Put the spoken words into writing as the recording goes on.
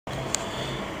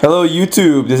Hello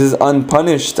YouTube, this is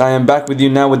Unpunished. I am back with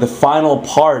you now with the final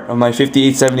part of my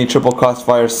 5870 triple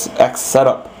CrossfireX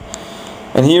setup.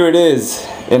 And here it is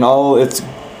in all its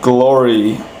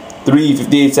glory. 3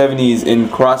 5870s in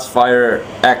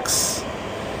CrossfireX.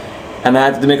 And I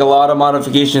had to make a lot of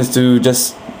modifications to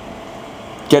just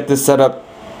get this setup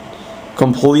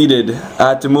completed. I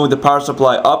had to move the power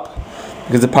supply up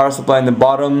because the power supply in the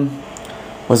bottom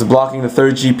was blocking the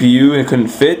third GPU and it couldn't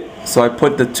fit. So I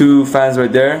put the two fans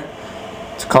right there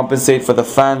to compensate for the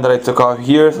fan that I took off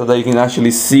here so that you can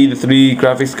actually see the 3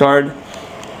 graphics card.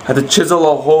 I had to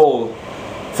chisel a hole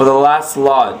for the last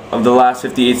slot of the last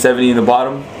 5870 in the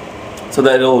bottom so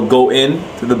that it'll go in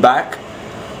to the back.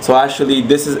 So actually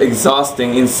this is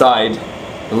exhausting inside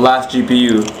the last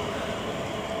GPU.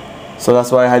 So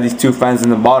that's why I had these 2 fans in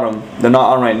the bottom. They're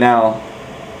not on right now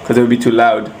because it would be too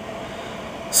loud.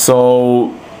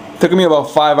 So it took me about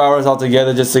 5 hours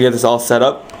altogether just to get this all set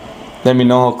up. Let me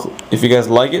know if you guys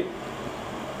like it.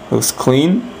 Looks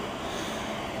clean.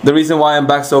 The reason why I'm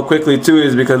back so quickly too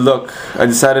is because look, I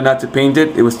decided not to paint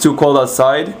it. It was too cold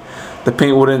outside. The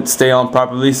paint wouldn't stay on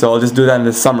properly, so I'll just do that in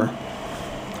the summer.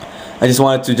 I just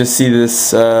wanted to just see this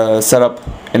setup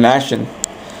in action.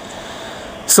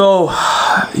 So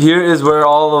here is where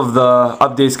all of the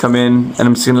updates come in, and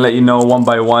I'm just gonna let you know one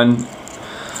by one.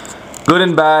 Good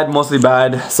and bad, mostly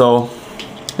bad. So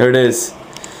here it is.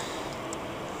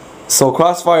 So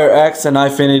CrossfireX and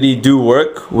iFinity do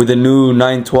work with the new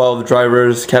 912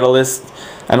 drivers catalyst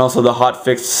and also the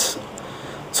hotfix.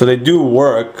 So they do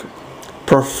work.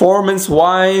 Performance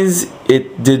wise,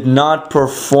 it did not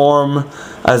perform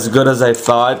as good as I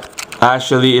thought.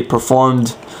 Actually, it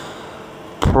performed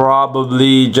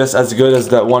probably just as good as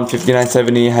that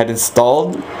 15970 had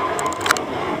installed.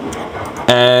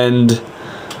 And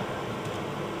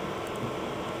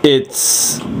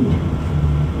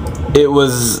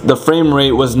the frame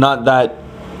rate was not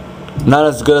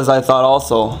as good as I thought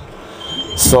also.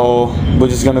 So we're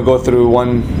just gonna go through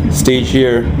one stage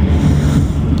here,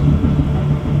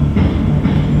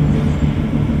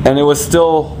 and it was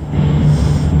still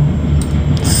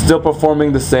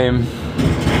performing the same.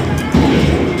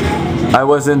 I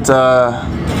wasn't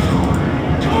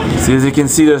see, as you can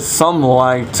see, there's some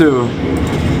lag too.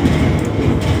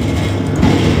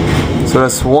 So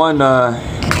that's one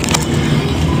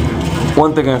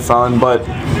thing I found, but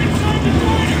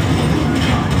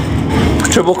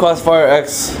triple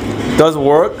CrossfireX does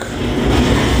work.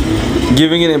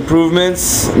 Giving it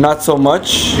improvements, not so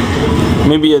much.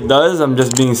 Maybe it does, I'm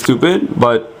just being stupid,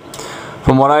 but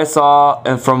from what I saw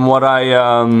and from what I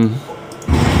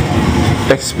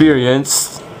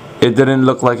experienced, it didn't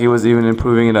look like it was even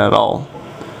improving it at all.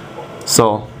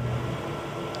 So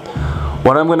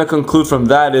what I'm going to conclude from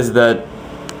that is that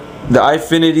the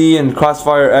iFinity and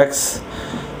CrossfireX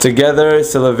together is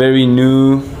still a very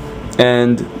new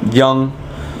and young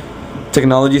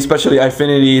technology. Especially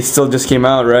iFinity still just came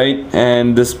out, right?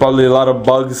 And there's probably a lot of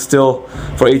bugs still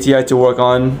for ATI to work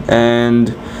on,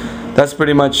 and that's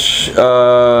pretty much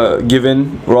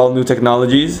given. We're all new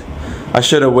technologies. I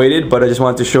should have waited, but I just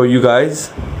wanted to show you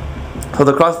guys. So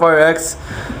the CrossfireX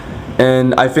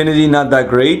and iFinity, not that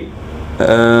great.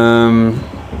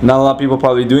 Not a lot of people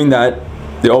probably doing that.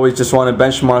 They always just want to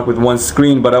benchmark with one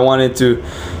screen, but I wanted to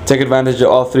take advantage of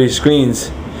all 3 screens.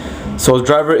 So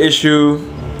driver issue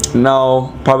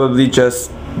now, probably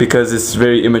just because it's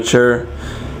very immature,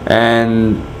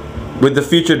 and with the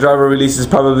future driver releases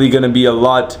probably going to be a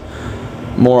lot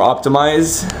more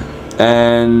optimized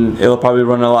and it'll probably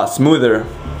run a lot smoother.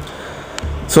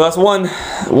 So that's one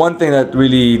thing that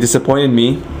really disappointed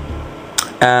me.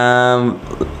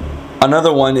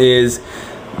 Another one is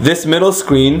this middle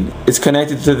screen is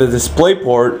connected to the display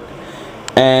port,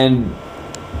 and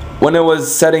when I was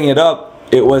setting it up,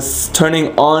 it was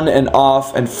turning on and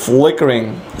off and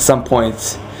flickering at some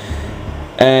points.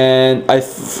 And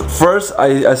first I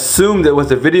assumed it was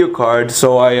the video card,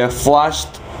 so I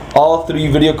flashed all 3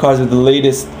 video cards with the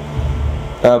latest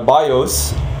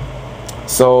BIOS.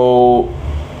 So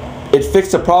it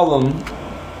fixed the problem,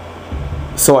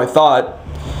 so I thought.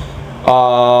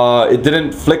 It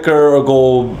didn't flicker or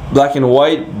go black and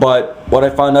white, but what I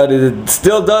found out is it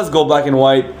still does go black and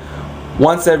white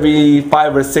once every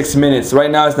 5 or 6 minutes. Right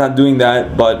now it's not doing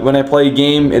that, but when I play a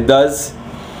game it does.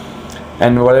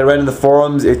 And what I read in the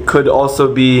forums, it could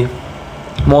also be,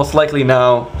 most likely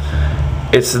now,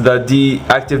 it's the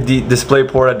active display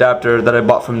port adapter that I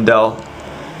bought from Dell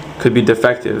could be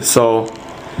defective. So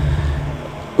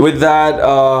with that,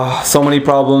 so many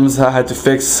problems I had to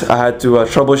fix. I had to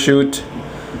troubleshoot.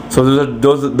 So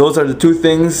those are the 2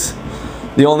 things.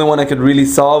 The only one I could really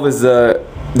solve is the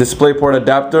DisplayPort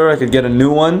adapter. I could get a new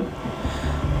one.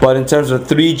 But in terms of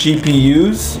 3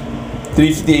 GPUs,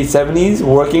 3 5870s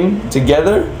working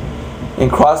together in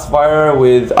Crossfire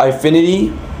with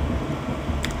Eyefinity,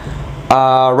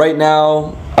 right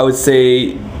now I would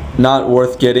say not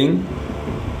worth getting,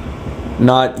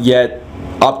 not yet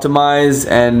optimized,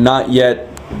 and not yet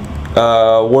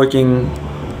working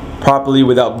properly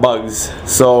without bugs.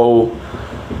 So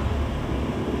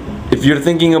if you're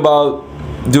thinking about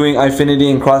doing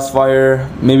Eyefinity and Crossfire,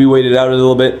 maybe wait it out a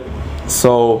little bit.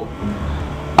 So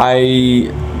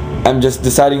I'm just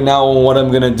deciding now on what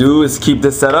I'm gonna do, is keep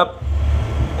this setup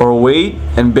or wait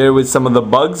and bear with some of the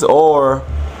bugs, or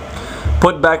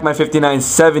put back my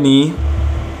 5970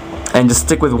 and just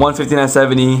stick with one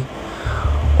 5970,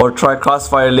 or try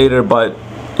Crossfire later. But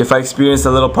if I experience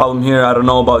a little problem here, I don't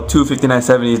know about 2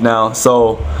 5970s now.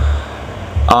 So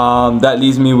that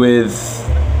leaves me with,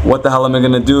 what the hell am I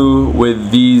gonna do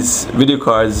with these video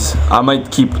cards? I might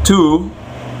keep 2,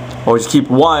 or just keep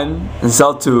 1 and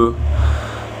sell 2.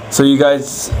 So you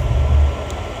guys,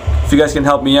 if you guys can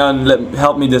help me out and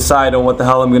help me decide on what the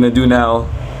hell I'm gonna do now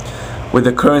with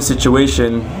the current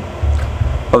situation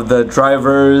of the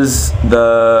drivers,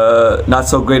 the not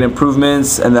so great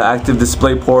improvements, and the active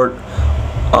display port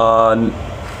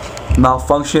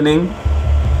malfunctioning.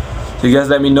 So you guys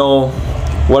let me know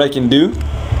what I can do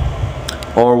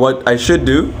or what I should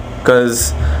do,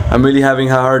 because I'm really having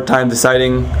a hard time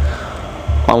deciding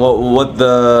on what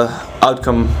the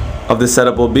outcome of this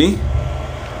setup will be.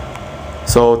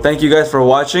 So thank you guys for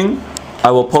watching.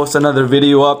 I will post another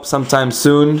video up sometime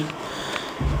soon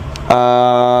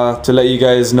to let you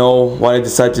guys know what I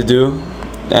decide to do,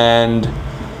 and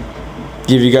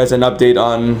give you guys an update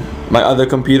on my other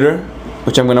computer,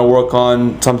 which I'm gonna work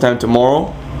on sometime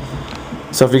tomorrow.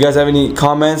 So if you guys have any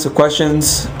comments or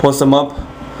questions, post them up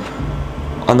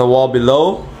on the wall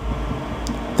below.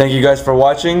 Thank you guys for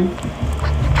watching.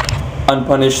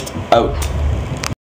 Unpunished out.